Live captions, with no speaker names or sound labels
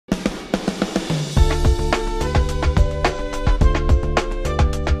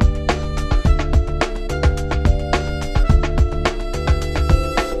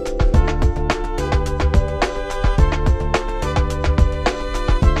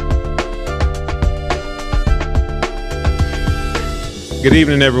Good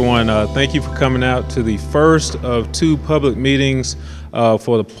evening, everyone. Thank you for coming out to the first of two public meetings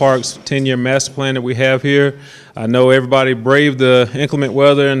for the park's 10-year master plan that we have here. I know everybody braved the inclement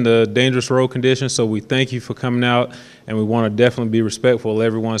weather and the dangerous road conditions, so we thank you for coming out, and we want to definitely be respectful of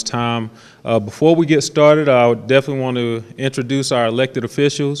everyone's time. Before we get started, I would definitely want to introduce our elected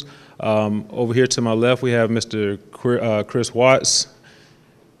officials. Over here to my left, we have Mr. Chris Watts.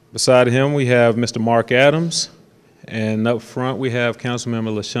 Beside him, we have Mr. Mark Adams. And up front, we have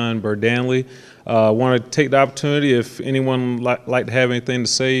Councilmember LaShawn Burdanley. I want to take the opportunity, if anyone like to have anything to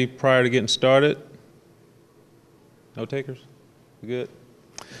say prior to getting started. No takers? We good?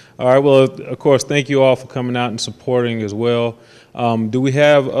 All right, well, of course, thank you all for coming out and supporting as well. Do we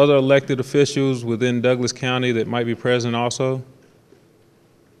have other elected officials within Douglas County that might be present also?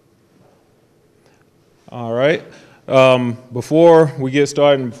 All right. Before we get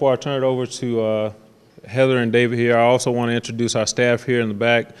started and before I turn it over to Heather and David here, I also want to introduce our staff here in the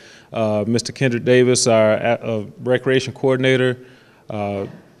back. Mr. Kendrick Davis, our recreation coordinator,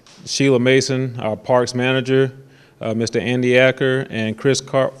 Sheila Mason, our parks manager, Mr. Andy Acker, and Chris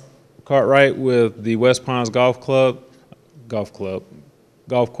Cartwright with the West Ponds Golf Course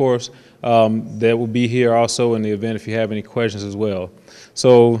that will be here also in the event if you have any questions as well.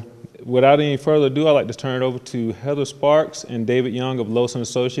 So without any further ado, I'd like to turn it over to Heather Sparks and David Young of Lawson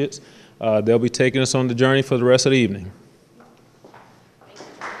Associates. They'll be taking us on the journey for the rest of the evening.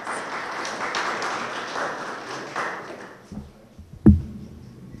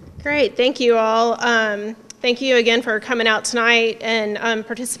 Great, thank you all. Thank you again for coming out tonight and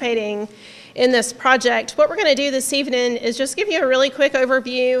participating in this project. What we're going to do this evening is just give you a really quick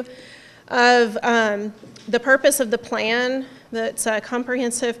overview of the purpose of the plan. That's a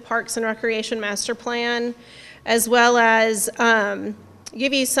comprehensive Parks and Recreation Master Plan, as well as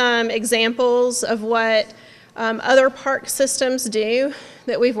give you some examples of what other park systems do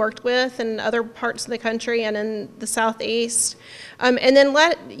that we've worked with in other parts of the country and in the Southeast, and then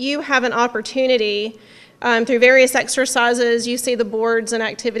let you have an opportunity through various exercises. You see the boards and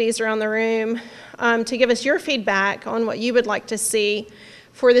activities around the room to give us your feedback on what you would like to see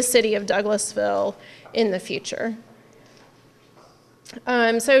for the City of Douglasville in the future.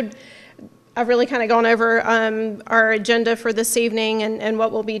 So I've really kind of gone over our agenda for this evening and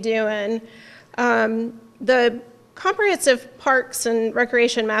what we'll be doing. The Comprehensive Parks and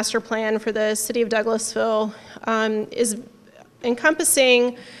Recreation Master Plan for the City of Douglasville is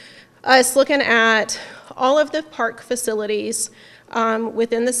encompassing us looking at all of the park facilities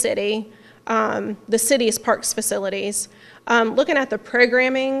within the city's parks facilities, looking at the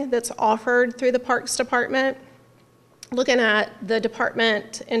programming that's offered through the Parks Department, looking at the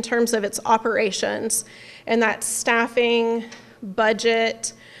department in terms of its operations, and that's staffing,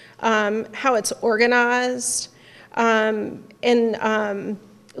 budget, how it's organized, and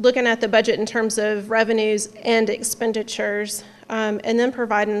looking at the budget in terms of revenues and expenditures, and then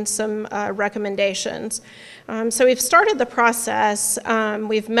providing some recommendations. So we've started the process.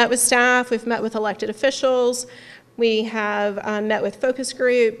 We've met with staff, we've met with elected officials, we have met with focus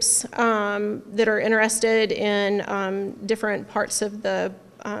groups that are interested in different parts of the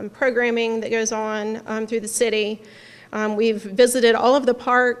programming that goes on through the city. We've visited all of the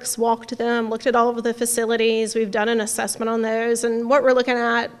parks, walked them, looked at all of the facilities. We've done an assessment on those, and what we're looking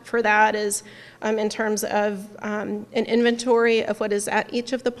at for that is in terms of an inventory of what is at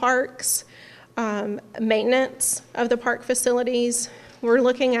each of the parks, maintenance of the park facilities. We're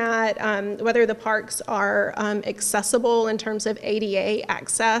looking at whether the parks are accessible in terms of ADA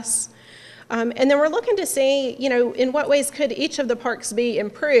access. And then we're looking to see, in what ways could each of the parks be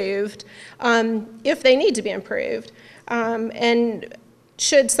improved if they need to be improved. And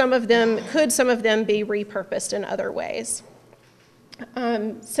could some of them be repurposed in other ways?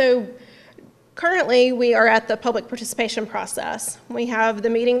 So currently we are at the public participation process. We have the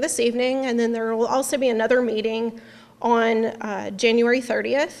meeting this evening, and then there will also be another meeting on January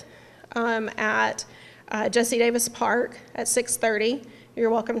 30th at Jesse Davis Park at 6:30.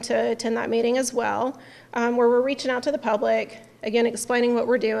 You're welcome to attend that meeting as well, where we're reaching out to the public, again, explaining what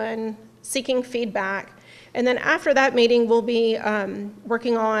we're doing, seeking feedback. And then after that meeting, we'll be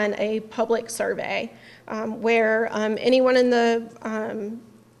working on a public survey where anyone in the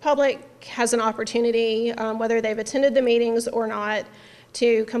public has an opportunity, whether they've attended the meetings or not,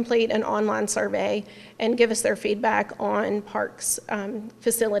 to complete an online survey and give us their feedback on parks,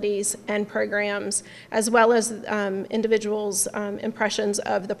 facilities, and programs, as well as individuals' impressions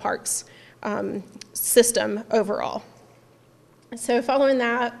of the parks system overall. So following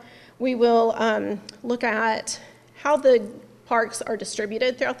that, we will look at how the parks are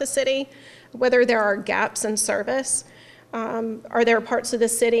distributed throughout the city, whether there are gaps in service, Are there parts of the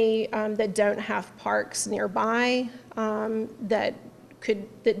city that don't have parks nearby, that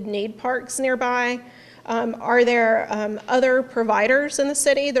need parks nearby? Are there other providers in the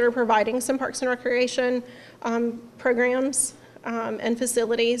city that are providing some parks and recreation programs and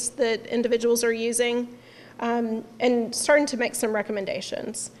facilities that individuals are using? And starting to make some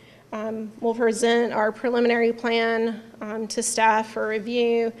recommendations. We'll present our preliminary plan to staff for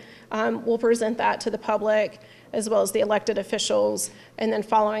review. We'll present that to the public as well as the elected officials, and then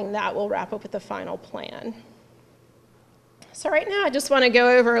following that, we'll wrap up with the final plan. So right now, I just want to go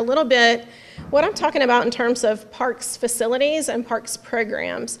over a little bit what I'm talking about in terms of parks facilities and parks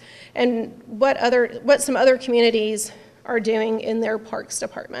programs, and what some other communities are doing in their parks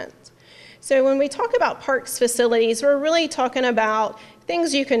departments. So when we talk about parks facilities, we're really talking about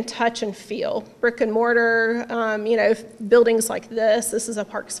things you can touch and feel. Brick and mortar, buildings like this. This is a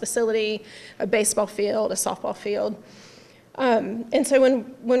parks facility, a baseball field, a softball field. And so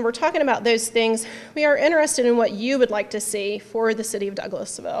when we're talking about those things, we are interested in what you would like to see for the City of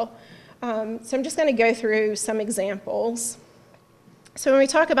Douglasville. So I'm just going to go through some examples. So when we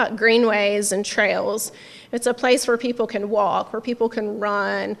talk about greenways and trails, it's a place where people can walk, where people can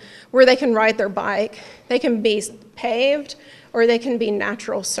run, where they can ride their bike. They can be paved, or they can be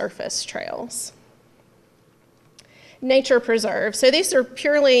natural surface trails. Nature preserves. So these are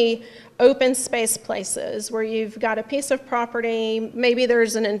purely open space places where you've got a piece of property, maybe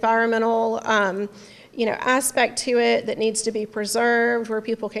there's an environmental aspect to it that needs to be preserved, where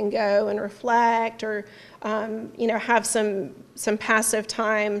people can go and reflect, or have some passive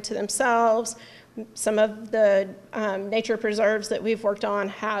time to themselves. Some of the nature preserves that we've worked on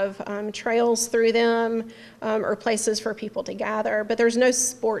have trails through them, or places for people to gather, but there's no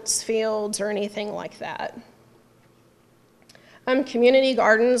sports fields or anything like that. Community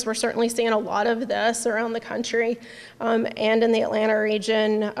gardens, we're certainly seeing a lot of this around the country and in the Atlanta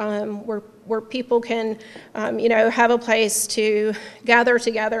region, where people can, have a place to gather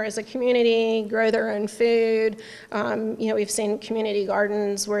together as a community, grow their own food. We've seen community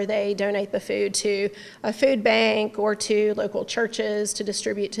gardens where they donate the food to a food bank or to local churches to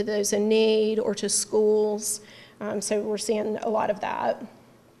distribute to those in need, or to schools. So we're seeing a lot of that.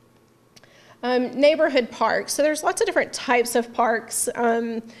 Neighborhood parks. So there's lots of different types of parks.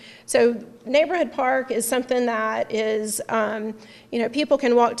 So neighborhood park is something that is, people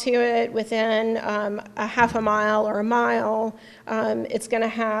can walk to it within a half a mile or a mile. It's going to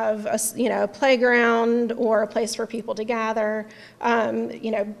have a playground or a place for people to gather.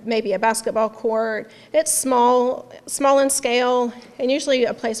 Maybe a basketball court. It's small in scale, and usually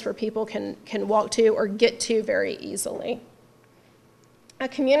a place where people can walk to or get to very easily. A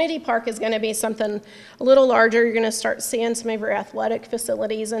community park is going to be something a little larger. You're going to start seeing some of your athletic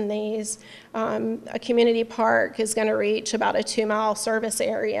facilities in these. A community park is going to reach about a 2-mile service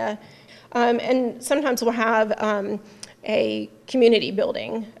area. And sometimes we'll have a community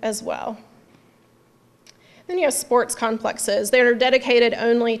building as well. Then you have sports complexes that are dedicated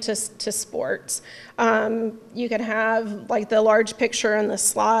only to sports. You could have, like the large picture in the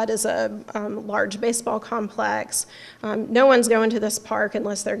slide is a large baseball complex. No one's going to this park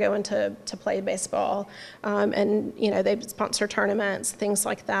unless they're going to play baseball. And they sponsor tournaments, things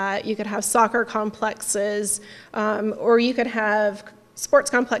like that. You could have soccer complexes, or you could have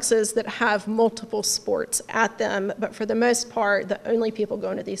sports complexes that have multiple sports at them, but for the most part, the only people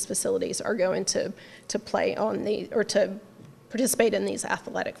going to these facilities are going to play on or to participate in these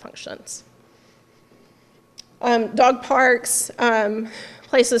athletic functions. Dog parks,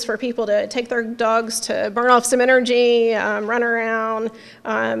 places for people to take their dogs to burn off some energy, run around.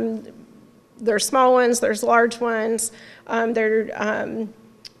 There's small ones, there's large ones. There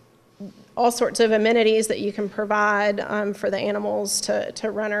all sorts of amenities that you can provide for the animals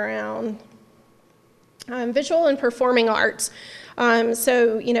to run around. Visual and performing arts. Is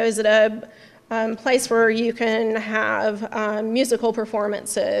it a place where you can have musical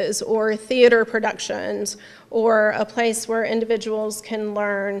performances or theater productions, or a place where individuals can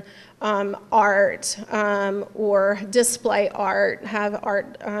learn art or display art, have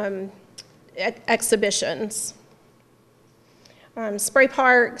art exhibitions. Spray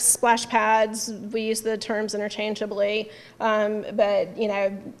parks, splash pads, we use the terms interchangeably, but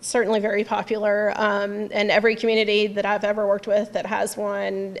certainly very popular. And every community that I've ever worked with that has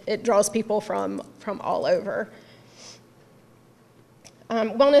one, it draws people from all over.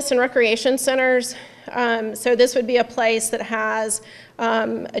 Wellness and recreation centers. So this would be a place that has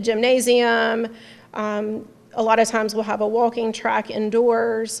a gymnasium. A lot of times we'll have a walking track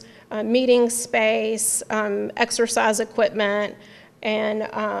indoors, meeting space, exercise equipment,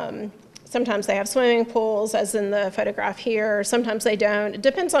 and Sometimes they have swimming pools, as in the photograph here. Sometimes they don't. It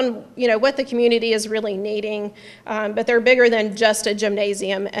depends on, what the community is really needing. But they're bigger than just a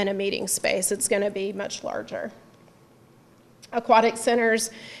gymnasium and a meeting space. It's going to be much larger. Aquatic centers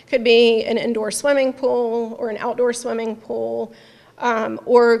could be an indoor swimming pool or an outdoor swimming pool,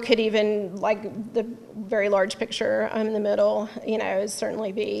 or could even, like the very large picture in the middle,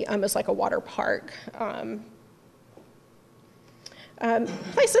 certainly be almost like a water park.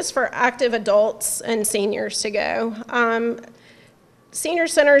 Places for active adults and seniors to go. Senior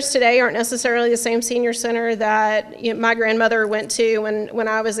centers today aren't necessarily the same senior center that my grandmother went to when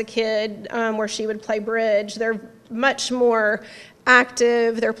I was a kid, where she would play bridge. They're much more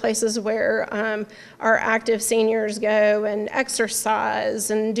active. They're places where our active seniors go and exercise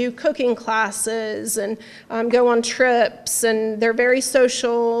and do cooking classes and go on trips, and they're very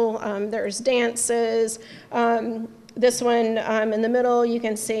social. There's dances. This one in the middle, you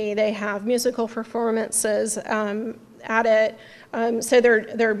can see they have musical performances at it. So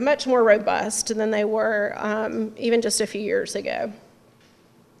they're much more robust than they were even just a few years ago.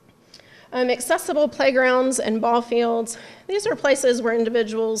 Accessible playgrounds and ball fields. These are places where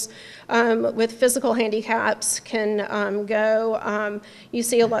individuals with physical handicaps can go. You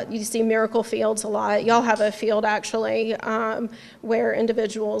see Miracle Fields a lot. Y'all have a field actually where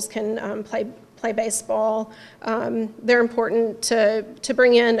individuals can play baseball. They're important to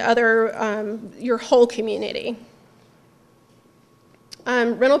bring in your whole community.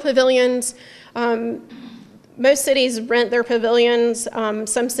 Rental pavilions. Most cities rent their pavilions,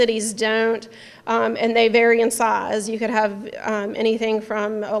 some cities don't, and they vary in size. You could have anything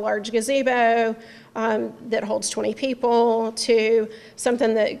from a large gazebo that holds 20 people to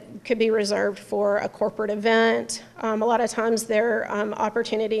something that could be reserved for a corporate event. A lot of times there are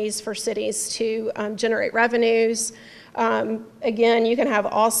opportunities for cities to generate revenues. Again, you can have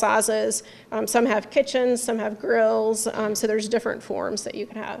all sizes. Some have kitchens, some have grills, so there's different forms that you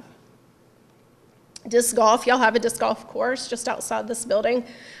can have. Disc golf, y'all have a disc golf course just outside this building,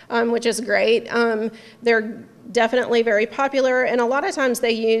 which is great. They're definitely very popular, and a lot of times they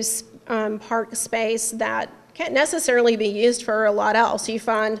use park space that can't necessarily be used for a lot else. You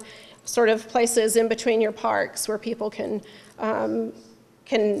find sort of places in between your parks where people can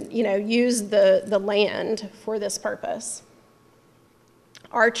use the land for this purpose.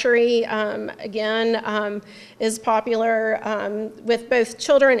 Archery, again, is popular with both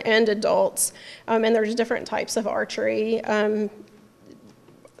children and adults, and there's different types of archery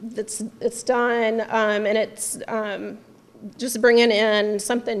that's done, and it's just bringing in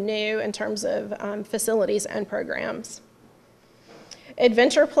something new in terms of facilities and programs.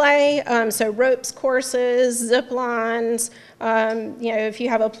 Adventure play, so ropes courses, zip lines. If you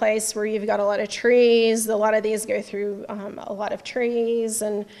have a place where you've got a lot of trees, a lot of these go through a lot of trees,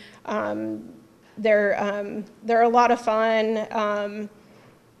 and they're a lot of fun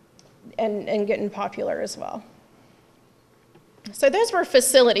and getting popular as well. So those were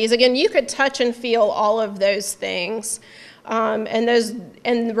facilities. Again, you could touch and feel all of those things,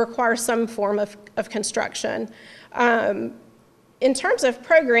 and require some form of construction. In terms of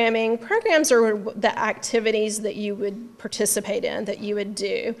programming, programs are the activities that you would participate in, that you would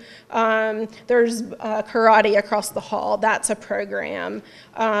do. There's karate across the hall, that's a program.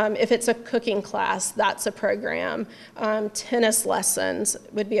 If it's a cooking class, that's a program. Tennis lessons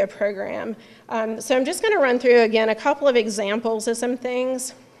would be a program. So I'm just gonna run through again a couple of examples of some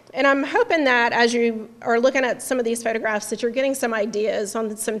things. And I'm hoping that as you are looking at some of these photographs that you're getting some ideas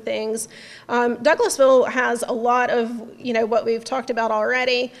on some things. Douglasville has a lot of, what we've talked about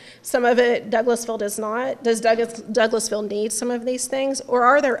already. Some of it Douglasville does not. Does Douglasville need some of these things? Or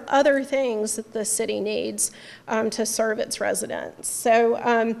are there other things that the city needs to serve its residents?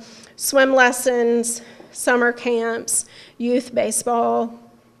 So swim lessons, summer camps, youth baseball,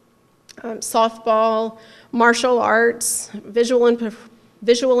 softball, martial arts, visual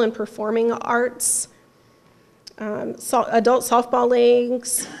and performing arts, adult softball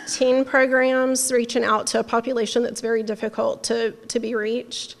leagues, teen programs reaching out to a population that's very difficult to be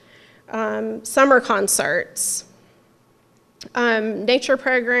reached, summer concerts, nature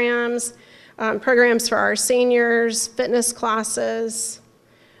programs, programs for our seniors, fitness classes,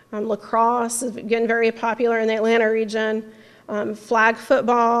 lacrosse is again very popular in the Atlanta region, flag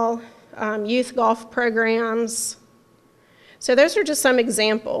football, youth golf programs. So those are just some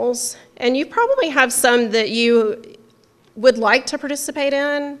examples, and you probably have some that you would like to participate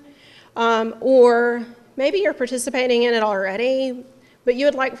in, or maybe you're participating in it already, but you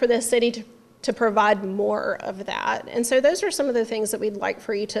would like for the city to provide more of that. And so those are some of the things that we'd like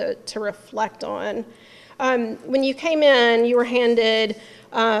for you to reflect on. When you came in, you were handed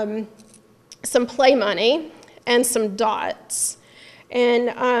some play money, and some dots.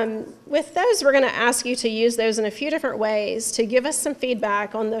 And with those, we're going to ask you to use those in a few different ways to give us some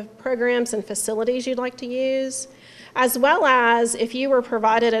feedback on the programs and facilities you'd like to use, as well as if you were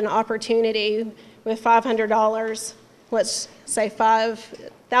provided an opportunity with $500, let's say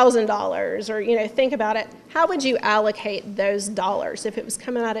 $5,000, or think about it, how would you allocate those dollars if it was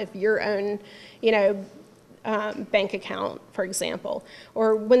coming out of your own bank account, for example,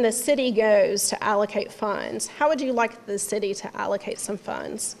 or when the city goes to allocate funds, how would you like the city to allocate some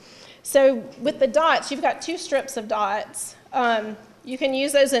funds? So with the dots, you've got 2 strips of dots. You can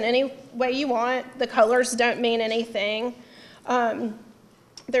use those in any way you want. The colors don't mean anything.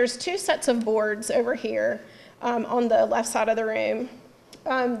 There's 2 sets of boards over here on the left side of the room.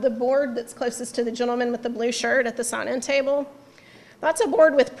 The board that's closest to the gentleman with the blue shirt at the sign-in table, that's a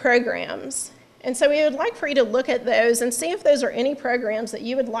board with programs. And so we would like for you to look at those and see if those are any programs that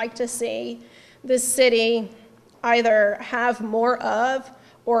you would like to see the city either have more of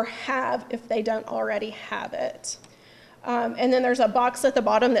or have if they don't already have it. And then there's a box at the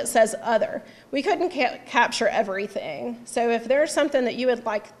bottom that says other. We couldn't capture everything. So if there's something that you would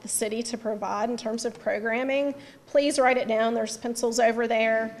like the city to provide in terms of programming, please write it down. There's pencils over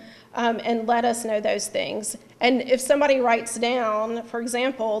there, and let us know those things. And if somebody writes down, for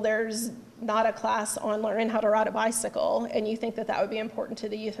example, there's not a class on learning how to ride a bicycle, and you think that that would be important to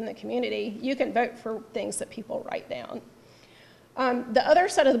the youth in the community, you can vote for things that people write down. The other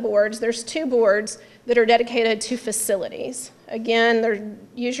set of the boards, there's 2 boards that are dedicated to facilities. Again,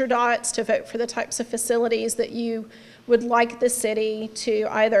 use your dots to vote for the types of facilities that you would like the city to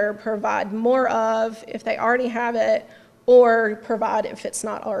either provide more of if they already have it, or provide if it's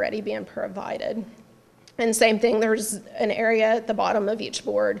not already being provided. And same thing, there's an area at the bottom of each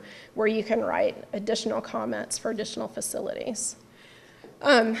board where you can write additional comments for additional facilities.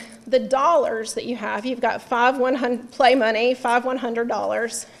 The dollars that you have, you've got play money,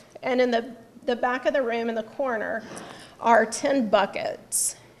 $100, and in the back of the room in the corner are 10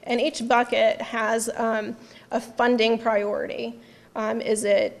 buckets. And each bucket has a funding priority. Is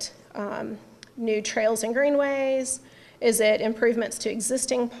it new trails and greenways? Is it improvements to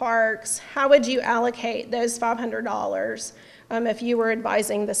existing parks? How would you allocate those $500 if you were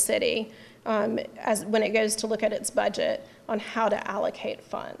advising the city when it goes to look at its budget on how to allocate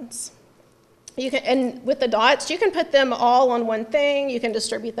funds? And with the dots, you can put them all on one thing. You can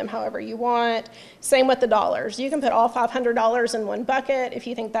distribute them however you want. Same with the dollars. You can put all $500 in one bucket if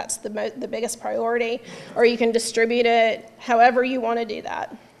you think that's the biggest priority, or you can distribute it however you want to do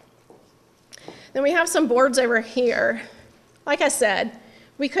that. Then we have some boards over here. Like I said,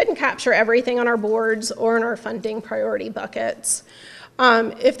 we couldn't capture everything on our boards or in our funding priority buckets.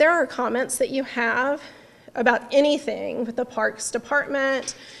 If there are comments that you have about anything with the Parks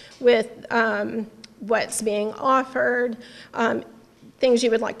Department, with what's being offered, things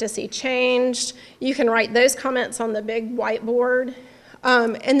you would like to see changed, you can write those comments on the big whiteboard.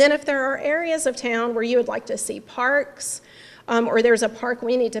 And then if there are areas of town where you would like to see parks, or there's a park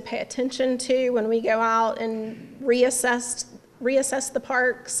we need to pay attention to when we go out and reassess the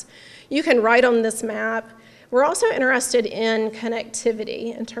parks, you can write on this map. We're also interested in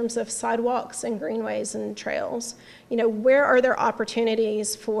connectivity in terms of sidewalks and greenways and trails. Where are there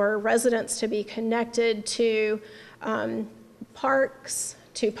opportunities for residents to be connected to parks,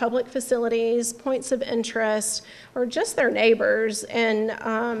 to public facilities, points of interest, or just their neighbors, and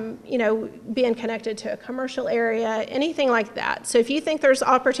being connected to a commercial area, anything like that. So if you think there's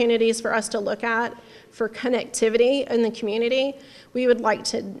opportunities for us to look at for connectivity in the community, we would like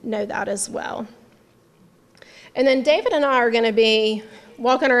to know that as well. And then David and I are going to be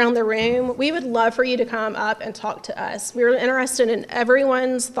walking around the room. We would love for you to come up and talk to us. We're interested in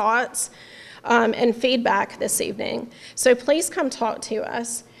everyone's thoughts and feedback this evening. So please come talk to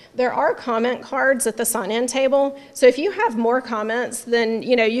us. There are comment cards at the sign-in table. So if you have more comments than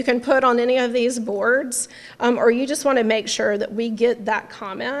you can put on any of these boards, or you just want to make sure that we get that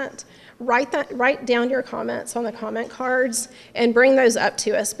comment, write down your comments on the comment cards and bring those up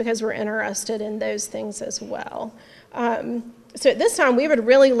to us, because we're interested in those things as well. So at this time, we would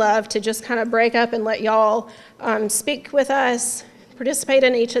really love to just kind of break up and let y'all speak with us, participate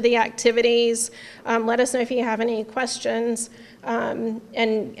in each of the activities. Let us know if you have any questions, and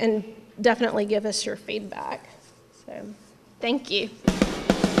definitely give us your feedback. So thank you.